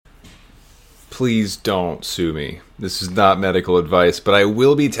please don't sue me. This is not medical advice, but I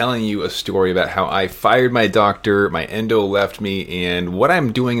will be telling you a story about how I fired my doctor, my endo left me, and what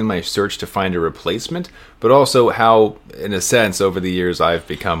I'm doing in my search to find a replacement, but also how, in a sense, over the years, I've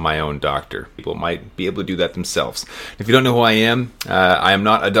become my own doctor. People might be able to do that themselves. If you don't know who I am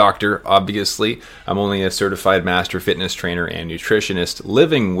not a doctor, obviously. I'm only a certified master fitness trainer and nutritionist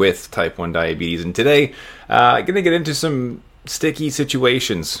living with type 1 diabetes, and today I'm going to get into some sticky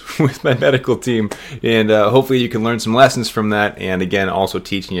situations with my medical team, and hopefully you can learn some lessons from that, and again also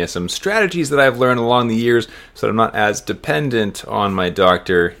teaching you some strategies that I've learned along the years so that I'm not as dependent on my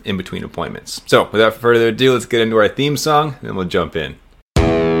doctor in between appointments. So without further ado, let's get into our theme song and then we'll jump in.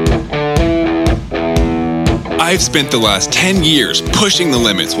 I've spent the last 10 years pushing the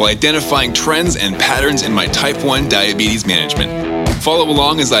limits while identifying trends and patterns in my type 1 diabetes management. Follow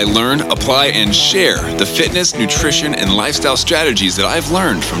along as I learn, apply, and share the fitness, nutrition, and lifestyle strategies that I've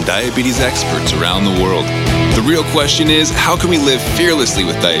learned from diabetes experts around the world. The real question is, how can we live fearlessly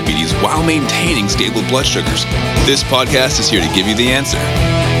with diabetes while maintaining stable blood sugars? This podcast is here to give you the answer.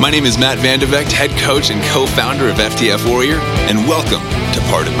 My name is Matt Vandevecht, head coach and co-founder of FTF Warrior, and welcome to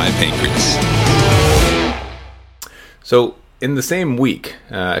Part of My Pancreas. So, in the same week,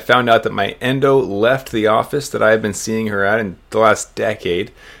 I found out that my endo left the office that I had been seeing her at in the last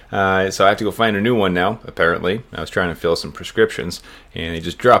decade. So I have to go find a new one now, apparently. I was trying to fill some prescriptions, and they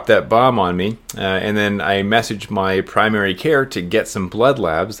just dropped that bomb on me. And then I messaged my primary care to get some blood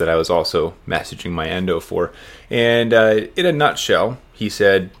labs that I was also messaging my endo for. And in a nutshell, he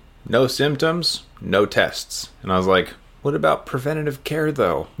said, no symptoms, no tests. And I was like, what about preventative care,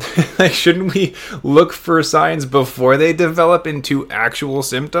 though? Like, shouldn't we look for signs before they develop into actual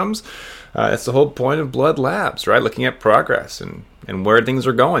symptoms? That's the whole point of blood labs, right? Looking at progress and where things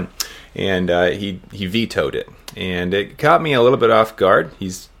are going. And he vetoed it. And it caught me a little bit off guard.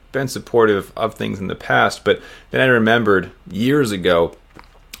 He's been supportive of things in the past, but then I remembered years ago,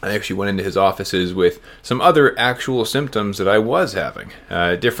 I actually went into his offices with some other actual symptoms that I was having.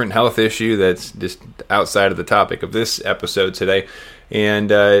 A different health issue that's just outside of the topic of this episode today. And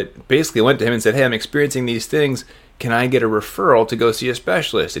basically went to him and said, hey, I'm experiencing these things. Can I get a referral to go see a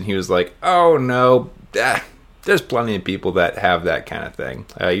specialist? And he was like, oh, no, there's plenty of people that have that kind of thing.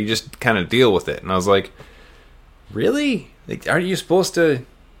 You just kind of deal with it. And I was like, really? Like, aren't you supposed to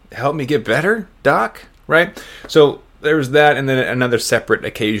help me get better, doc? Right? So there was that, and then another separate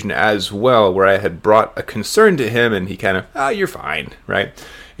occasion as well where I had brought a concern to him, and he kind of, you're fine, right?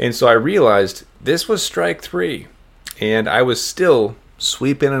 And so I realized this was strike 3, and I was still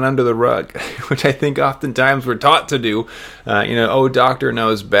sweeping it under the rug, which I think oftentimes we're taught to do. Doctor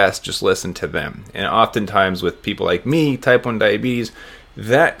knows best, just listen to them. And oftentimes with people like me, type 1 diabetes,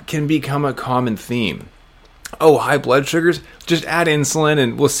 that can become a common theme. Oh, high blood sugars? Just add insulin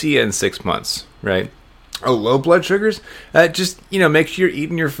and we'll see you in 6 months, right? Oh, low blood sugars? Just make sure you're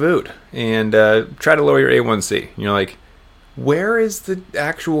eating your food and try to lower your A1C. And you're like, where is the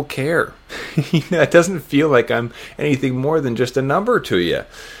actual care? It doesn't feel like I'm anything more than just a number to you.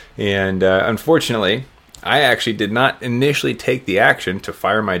 And unfortunately, I actually did not initially take the action to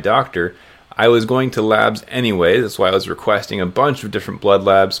fire my doctor. I was going to labs anyway. That's why I was requesting a bunch of different blood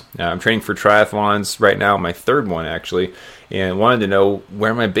labs. I'm training for triathlons right now, my third one actually, and wanted to know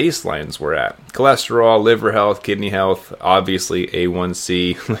where my baselines were at. Cholesterol, liver health, kidney health, obviously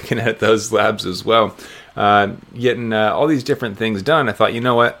A1C, looking at those labs as well. Getting all these different things done, I thought, you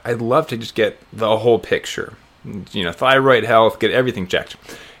know what, I'd love to just get the whole picture. Thyroid health, get everything checked.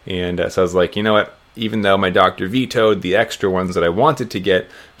 And so I was like, you know what, even though my doctor vetoed the extra ones that I wanted to get,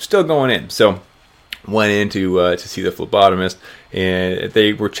 I'm still going in. So went in to see the phlebotomist, and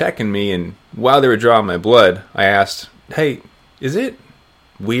they were checking me, and while they were drawing my blood, I asked, hey, is it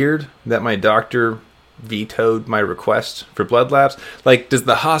weird that my doctor vetoed my request for blood labs? Like, does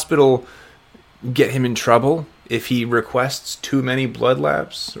the hospital get him in trouble if he requests too many blood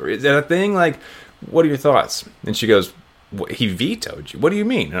labs? Or is that a thing? Like, what are your thoughts? And she goes, he vetoed you? What do you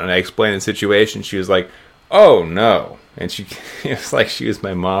mean? And I explained the situation. She was like, oh no. And it was like she was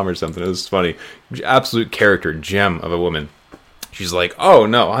my mom or something. It was funny. Absolute character gem of a woman. She's like, oh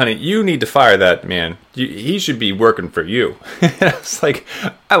no, honey, you need to fire that man. He should be working for you. And I was like,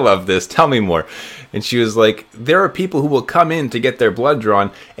 I love this. Tell me more. And she was like, there are people who will come in to get their blood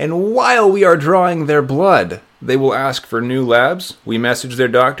drawn, and while we are drawing their blood, they will ask for new labs. We message their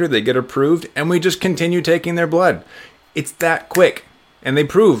doctor, they get approved, and we just continue taking their blood. It's that quick. And they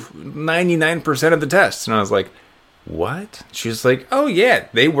prove 99% of the tests. And I was like, what? She was like, oh yeah,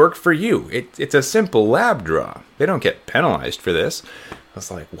 they work for you. It's a simple lab draw. They don't get penalized for this. I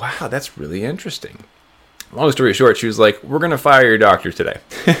was like, wow, that's really interesting. long story short, she was like, we're going to fire your doctor today.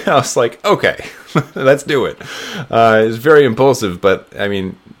 I was like, okay, let's do it. It was very impulsive, but I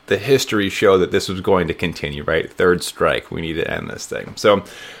mean, the history showed that this was going to continue, right? Third strike, we need to end this thing. So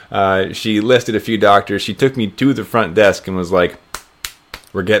she listed a few doctors. She took me to the front desk and was like,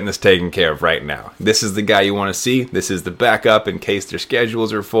 we're getting this taken care of right now. This is the guy you want to see. This is the backup in case their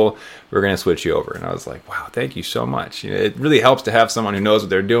schedules are full. We're going to switch you over. And I was like, wow, thank you so much. You know, it really helps to have someone who knows what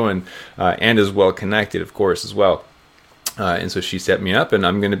they're doing and is well connected, of course, as well. And so she set me up, and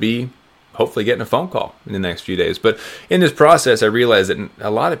I'm going to be hopefully getting a phone call in the next few days. But in this process, I realized that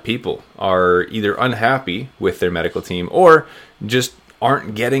a lot of people are either unhappy with their medical team or just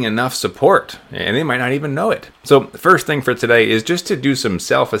aren't getting enough support, and they might not even know it. So the first thing for today is just to do some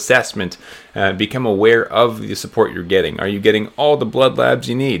self-assessment, become aware of the support you're getting. Are you getting all the blood labs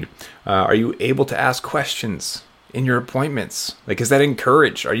you need? Are you able to ask questions in your appointments? Like, is that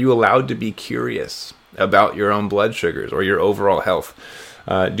encouraged? Are you allowed to be curious about your own blood sugars or your overall health?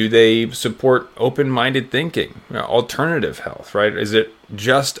 Do they support open-minded thinking, alternative health, right? Is it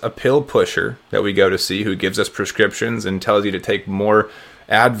just a pill pusher that we go to see who gives us prescriptions and tells you to take more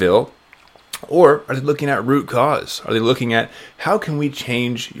Advil? Or are they looking at root cause? Are they looking at how can we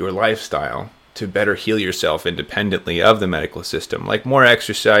change your lifestyle to better heal yourself independently of the medical system? Like more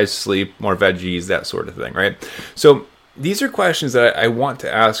exercise, sleep, more veggies, that sort of thing, right? So these are questions that I want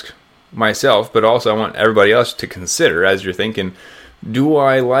to ask myself, but also I want everybody else to consider as you're thinking, do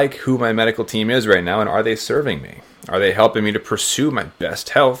I like who my medical team is right now, and are they serving me? Are they helping me to pursue my best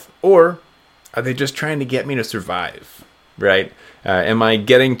health, or are they just trying to get me to survive, right? Am I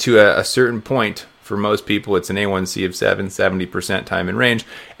getting to a certain point? For most people, it's an A1C of 70% time in range,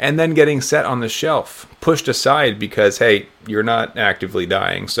 and then getting set on the shelf, pushed aside because, hey, you're not actively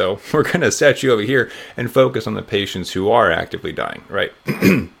dying, so we're going to set you over here and focus on the patients who are actively dying, right?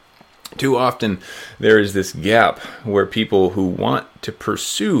 Too often, there is this gap where people who want to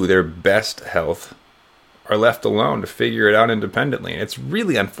pursue their best health are left alone to figure it out independently. And it's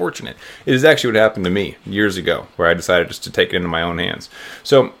really unfortunate. It is actually what happened to me years ago, where I decided just to take it into my own hands.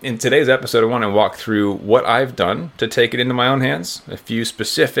 So in today's episode, I want to walk through what I've done to take it into my own hands, a few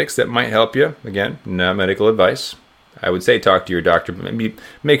specifics that might help you. Again, not medical advice. I would say talk to your doctor, but maybe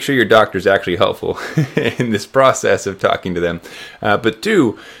make sure your doctor is actually helpful in this process of talking to them. But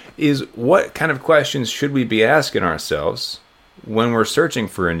two, is what kind of questions should we be asking ourselves when we're searching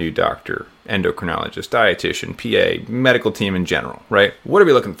for a new doctor, endocrinologist, dietitian, PA, medical team in general, right? What are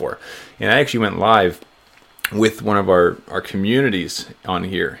we looking for? And I actually went live with one of our communities on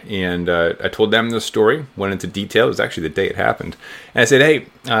here, and I told them the story, went into detail. It was actually the day it happened. And I said, hey,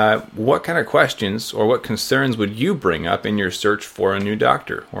 what kind of questions or what concerns would you bring up in your search for a new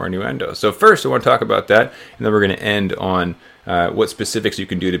doctor or a new endo? So first, I want to talk about that, and then we're going to end on what specifics you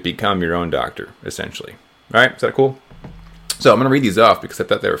can do to become your own doctor, essentially. All right, is that cool? So I'm going to read these off because I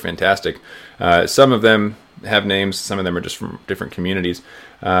thought they were fantastic. Some of them have names, some of them are just from different communities.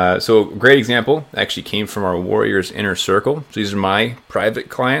 So a great example actually came from our Warriors Inner Circle. So these are my private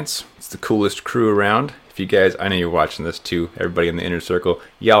clients. It's the coolest crew around. If you guys, I know you're watching this too, everybody in the Inner Circle,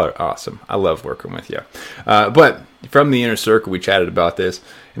 y'all are awesome. I love working with you. But from the Inner Circle, we chatted about this,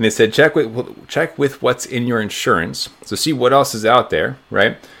 and they said check with what's in your insurance. So see what else is out there,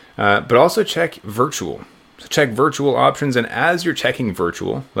 right? But also check virtual. So check virtual options, and as you're checking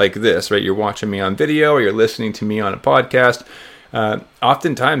virtual, like this, right? You're watching me on video or you're listening to me on a podcast.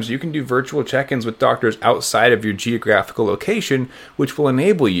 Oftentimes you can do virtual check-ins with doctors outside of your geographical location, which will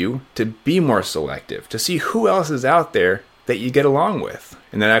enable you to be more selective, to see who else is out there that you get along with,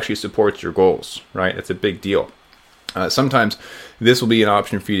 and that actually supports your goals, right? That's a big deal. Sometimes this will be an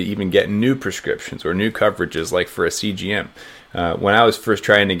option for you to even get new prescriptions or new coverages, like for a CGM. When I was first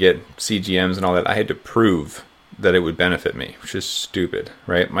trying to get CGMs and all that, I had to prove that it would benefit me, which is stupid,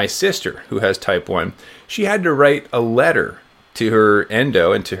 right? My sister, who has type 1, she had to write a letter to her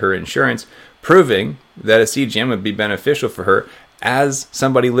endo and to her insurance proving that a CGM would be beneficial for her as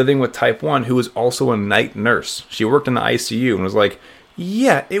somebody living with type 1 who was also a night nurse. She worked in the ICU and was like,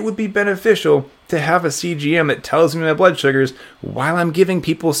 yeah, it would be beneficial to have a CGM that tells me my blood sugars while I'm giving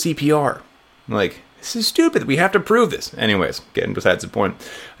people CPR. I'm like, this is stupid. We have to prove this. Anyways, getting besides the point.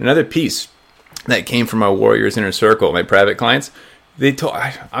 Another piece that came from our Warriors Inner Circle, my private clients,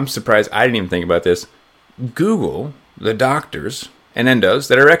 I'm surprised I didn't even think about this. Google the doctors and endos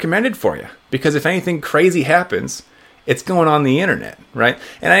that are recommended for you. Because if anything crazy happens, it's going on the internet, right?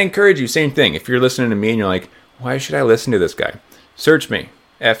 And I encourage you, same thing. If you're listening to me and you're like, why should I listen to this guy? Search me.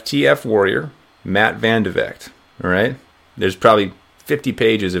 FTF Warrior, Matt Van de Vecht. All right? There's probably 50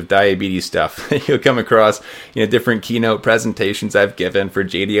 pages of diabetes stuff. You'll come across, different keynote presentations I've given for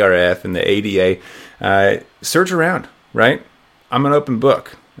JDRF and the ADA. Search around, right? I'm an open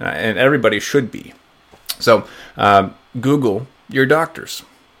book, and everybody should be. So Google your doctors.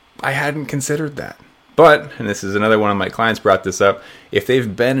 I hadn't considered that. But, and this is another one of my clients brought this up, if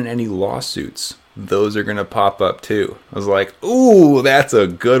they've been in any lawsuits, those are going to pop up too. I was like, ooh, that's a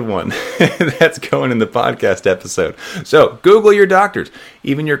good one. That's going in the podcast episode. So Google your doctors,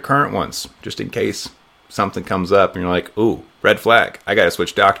 even your current ones, just in case something comes up and you're like, ooh, red flag. I got to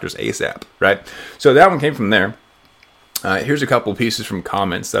switch doctors ASAP, right? So that one came from there. Here's a couple pieces from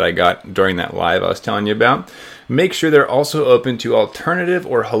comments that I got during that live I was telling you about. Make sure they're also open to alternative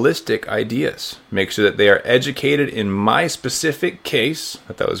or holistic ideas. Make sure that they are educated in my specific case. I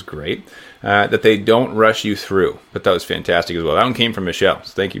thought that was great. That they don't rush you through. But that was fantastic as well. That one came from Michelle.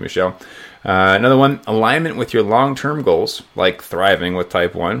 So thank you, Michelle. Another one, alignment with your long-term goals, like thriving with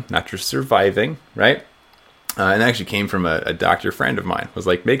type 1, not just surviving, right? And that actually came from a doctor friend of mine. Was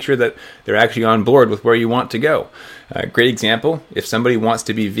like, make sure that they're actually on board with where you want to go. Great example, if somebody wants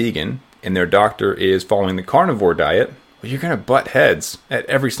to be vegan and their doctor is following the carnivore diet, well, you're going to butt heads at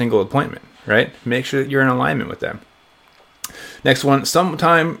every single appointment, right? Make sure that you're in alignment with them. Next one, someone,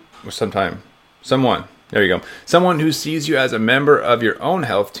 there you go. Someone who sees you as a member of your own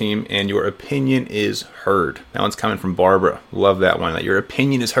health team and your opinion is heard. That one's coming from Barbara. Love that one, that your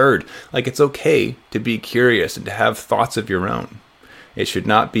opinion is heard. Like, it's okay to be curious and to have thoughts of your own. It should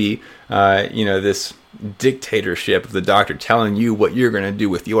not be, this dictatorship of the doctor telling you what you're going to do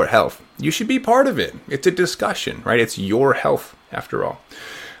with your health. You should be part of it. It's a discussion, right? It's your health, after all.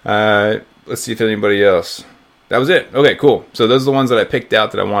 Let's see if anybody else. That was it. Okay, cool. So those are the ones that I picked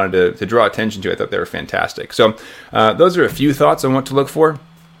out that I wanted to draw attention to. I thought they were fantastic. So those are a few thoughts on what to look for.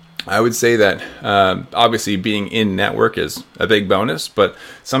 I would say that obviously being in network is a big bonus, but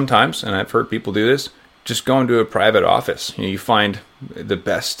sometimes, and I've heard people do this, just go into a private office. You find the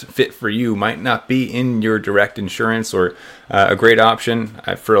best fit for you might not be in your direct insurance or a great option.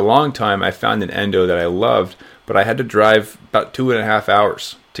 For a long time, I found an endo that I loved, but I had to drive about 2.5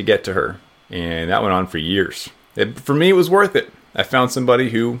 hours to get to her, and that went on for years. For me, it was worth it. I found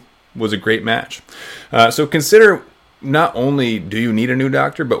somebody who was a great match. So consider not only do you need a new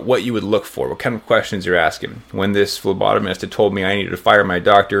doctor, but what you would look for, what kind of questions you're asking. When this phlebotomist had told me I needed to fire my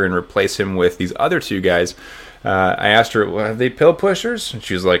doctor and replace him with these other two guys, I asked her, well, are they pill pushers? And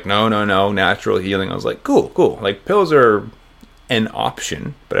she was like, no, natural healing. I was like, cool. Like, pills are an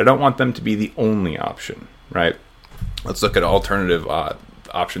option, but I don't want them to be the only option, right? Let's look at alternative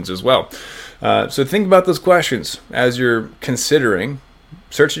options as well. So think about those questions as you're considering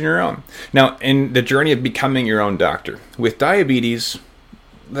searching your own. Now, in the journey of becoming your own doctor, with diabetes,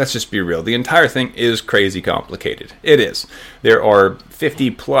 let's just be real. The entire thing is crazy complicated. It is. There are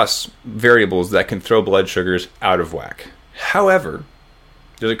 50 plus variables that can throw blood sugars out of whack. However,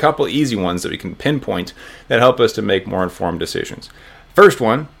 there's a couple easy ones that we can pinpoint that help us to make more informed decisions. First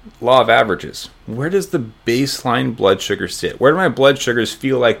one, law of averages. Where does the baseline blood sugar sit? Where do my blood sugars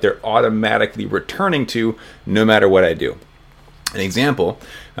feel like they're automatically returning to no matter what I do? An example,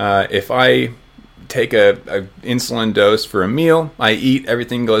 if I take a insulin dose for a meal, I eat,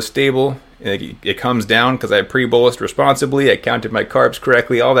 everything goes stable, it comes down because I pre-bolused responsibly, I counted my carbs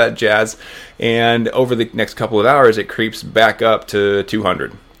correctly, all that jazz, and over the next couple of hours it creeps back up to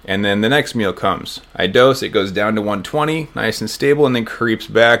 200. And then the next meal comes. I dose, it goes down to 120, nice and stable, and then creeps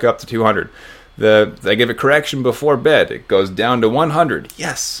back up to 200. I give a correction before bed, it goes down to 100.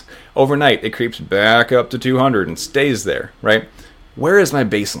 Yes! Overnight, it creeps back up to 200 and stays there, right? Where is my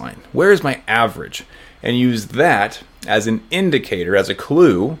baseline? Where is my average? And use that as an indicator, as a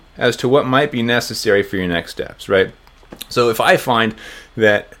clue, as to what might be necessary for your next steps, right? So if I find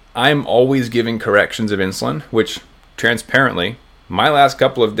that I'm always giving corrections of insulin, which transparently, my last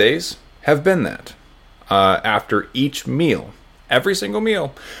couple of days have been that. After each meal, every single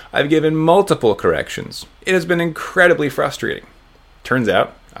meal, I've given multiple corrections. It has been incredibly frustrating. Turns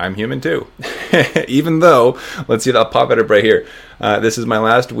out, I'm human too. Even though, let's see, I'll pop it up right here. This is my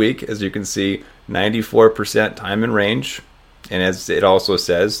last week. As you can see, 94% time in range. And as it also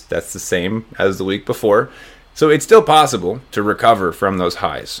says, that's the same as the week before. So it's still possible to recover from those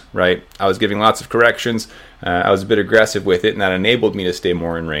highs, right? I was giving lots of corrections. I was a bit aggressive with it, and that enabled me to stay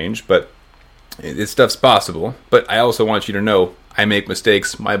more in range. But this stuff's possible. But I also want you to know I make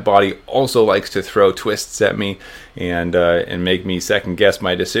mistakes. My body also likes to throw twists at me and make me second guess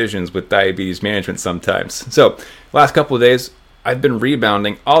my decisions with diabetes management sometimes. So last couple of days, I've been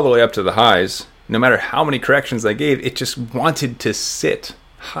rebounding all the way up to the highs. No matter how many corrections I gave, it just wanted to sit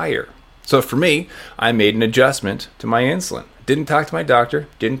higher. So for me, I made an adjustment to my insulin. Didn't talk to my doctor,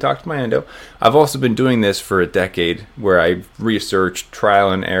 didn't talk to my endo. I've also been doing this for a decade where I've researched,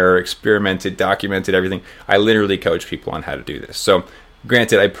 trial and error, experimented, documented everything. I literally coach people on how to do this. So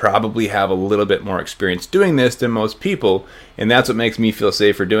granted, I probably have a little bit more experience doing this than most people, and that's what makes me feel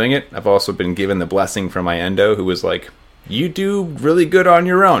safer doing it. I've also been given the blessing from my endo, who was like, you do really good on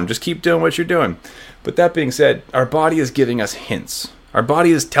your own. Just keep doing what you're doing. But that being said, our body is giving us hints. Our body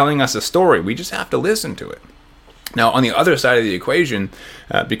is telling us a story. We just have to listen to it. Now, on the other side of the equation,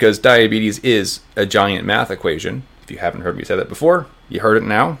 because diabetes is a giant math equation, if you haven't heard me say that before, you heard it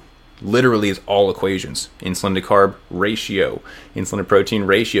now. Literally is all equations. Insulin to carb ratio, insulin to protein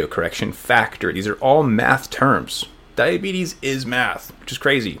ratio, correction factor. These are all math terms. Diabetes is math, which is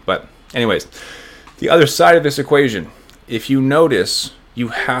crazy. But anyways, the other side of this equation, if you notice, you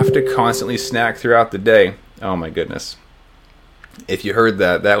have to constantly snack throughout the day. Oh my goodness. If you heard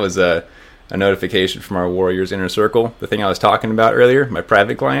that, that was a notification from our Warriors Inner Circle. The thing I was talking about earlier, my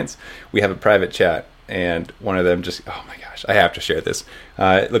private clients, we have a private chat, and one of them just, oh my gosh, I have to share this.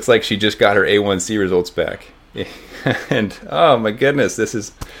 It looks like she just got her A1C results back. And oh my goodness,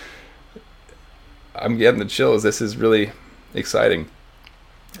 I'm getting the chills. This is really exciting.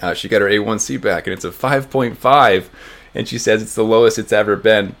 She got her A1C back, and it's a 5.5, and she says it's the lowest it's ever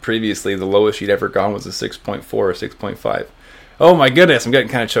been. Previously, the lowest she'd ever gone was a 6.4 or 6.5. Oh my goodness, I'm getting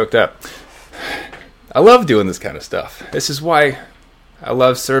kind of choked up. I love doing this kind of stuff. This is why I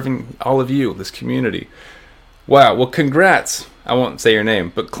love serving all of you, this community. Wow, well, congrats. I won't say your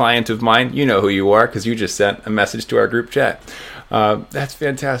name, but client of mine, you know who you are because you just sent a message to our group chat. That's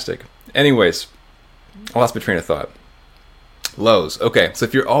fantastic. Anyways, I lost my train of thought. Lows. Okay, so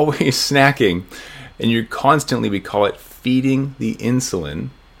if you're always snacking and you're constantly, we call it feeding the insulin,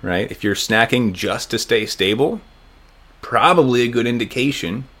 right? If you're snacking just to stay stable, probably a good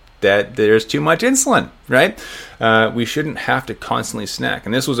indication that there's too much insulin, right? We shouldn't have to constantly snack.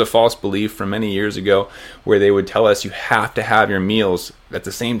 And this was a false belief from many years ago where they would tell us you have to have your meals at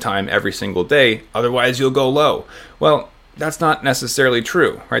the same time every single day, otherwise you'll go low. Well, that's not necessarily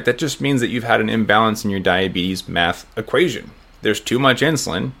true, right? That just means that you've had an imbalance in your diabetes math equation. There's too much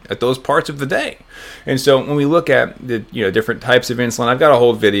insulin at those parts of the day. And so when we look at the different types of insulin, I've got a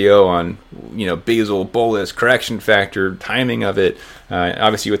whole video on basal, bolus, correction factor, timing of it.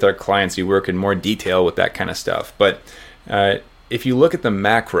 Obviously with our clients, we work in more detail with that kind of stuff. But if you look at the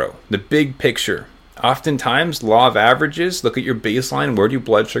macro, the big picture, oftentimes law of averages, look at your baseline, where do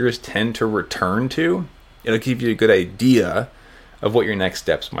blood sugars tend to return to? It'll give you a good idea of what your next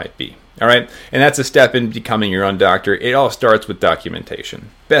steps might be. All right, and that's a step in becoming your own doctor. It all starts with documentation.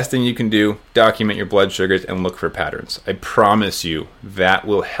 Best thing you can do, document your blood sugars and look for patterns. I promise you that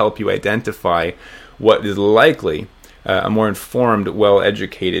will help you identify what is likely a more informed,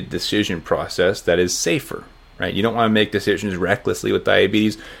 well-educated decision process that is safer. Right? You don't want to make decisions recklessly with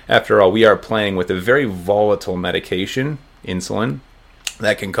diabetes. After all, we are playing with a very volatile medication, insulin,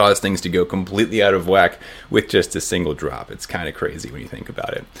 that can cause things to go completely out of whack with just a single drop. It's kind of crazy when you think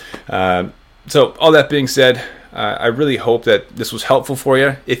about it. So all that being said, I really hope that this was helpful for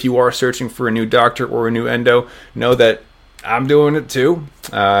you. If you are searching for a new doctor or a new endo, know that I'm doing it too.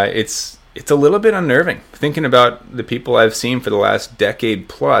 It's a little bit unnerving. Thinking about the people I've seen for the last decade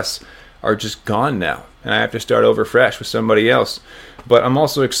plus are just gone now, and I have to start over fresh with somebody else. But I'm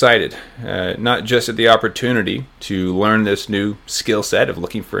also excited, not just at the opportunity to learn this new skill set of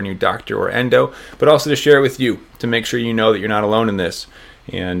looking for a new doctor or endo, but also to share it with you, to make sure you know that you're not alone in this.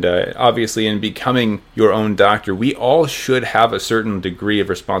 And obviously in becoming your own doctor, we all should have a certain degree of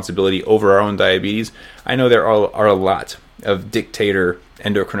responsibility over our own diabetes. I know there are a lot of dictator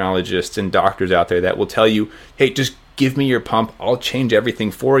endocrinologists and doctors out there that will tell you, hey, just give me your pump, I'll change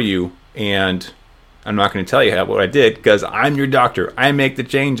everything for you, and I'm not going to tell you what I did because I'm your doctor. I make the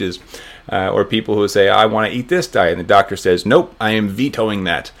changes. Or people who say, I want to eat this diet. And the doctor says, nope, I am vetoing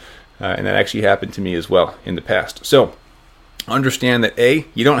that. And that actually happened to me as well in the past. So understand that A,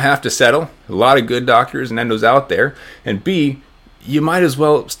 you don't have to settle. A lot of good doctors and endos out there. And B, you might as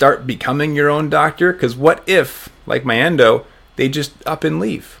well start becoming your own doctor. Because what if, like my endo, they just up and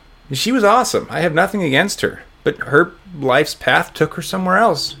leave? She was awesome. I have nothing against her. But her life's path took her somewhere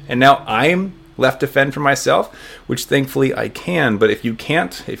else. And now I'm left to fend for myself, which thankfully I can. But if you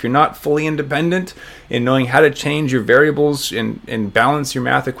can't, if you're not fully independent in knowing how to change your variables and balance your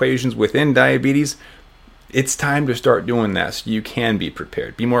math equations within diabetes, it's time to start doing that so you can be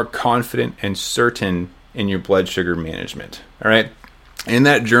prepared. Be more confident and certain in your blood sugar management. All right. In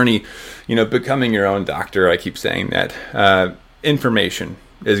that journey, becoming your own doctor, I keep saying that information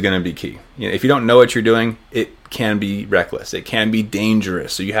is going to be key. If you don't know what you're doing, it can be reckless. It can be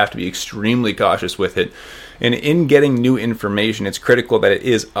dangerous. So you have to be extremely cautious with it. And in getting new information, it's critical that it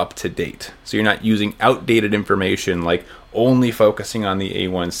is up to date. So you're not using outdated information, like only focusing on the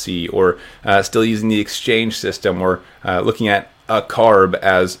A1C, or still using the exchange system, or looking at a carb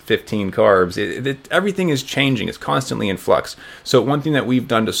as 15 carbs. Everything is changing. It's constantly in flux. So one thing that we've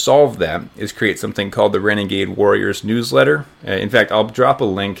done to solve that is create something called the Renegade Warriors newsletter. In fact, I'll drop a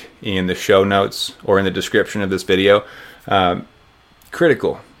link in the show notes or in the description of this video.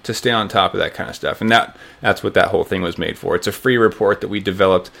 Critical to stay on top of that kind of stuff. And that's what that whole thing was made for. It's a free report that we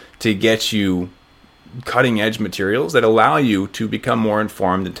developed to get you cutting edge materials that allow you to become more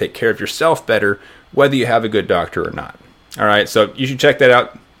informed and take care of yourself better, whether you have a good doctor or not. All right, so you should check that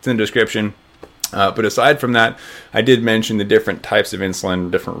out. It's in the description. But aside from that, I did mention the different types of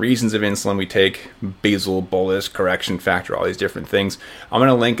insulin, different reasons of insulin we take, basal, bolus, correction factor, all these different things. I'm going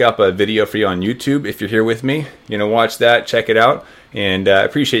to link up a video for you on YouTube. If you're here with me, watch that, check it out. And I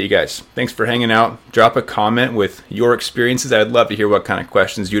appreciate you guys. Thanks for hanging out. Drop a comment with your experiences. I'd love to hear what kind of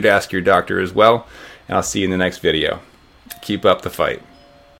questions you'd ask your doctor as well. And I'll see you in the next video. Keep up the fight.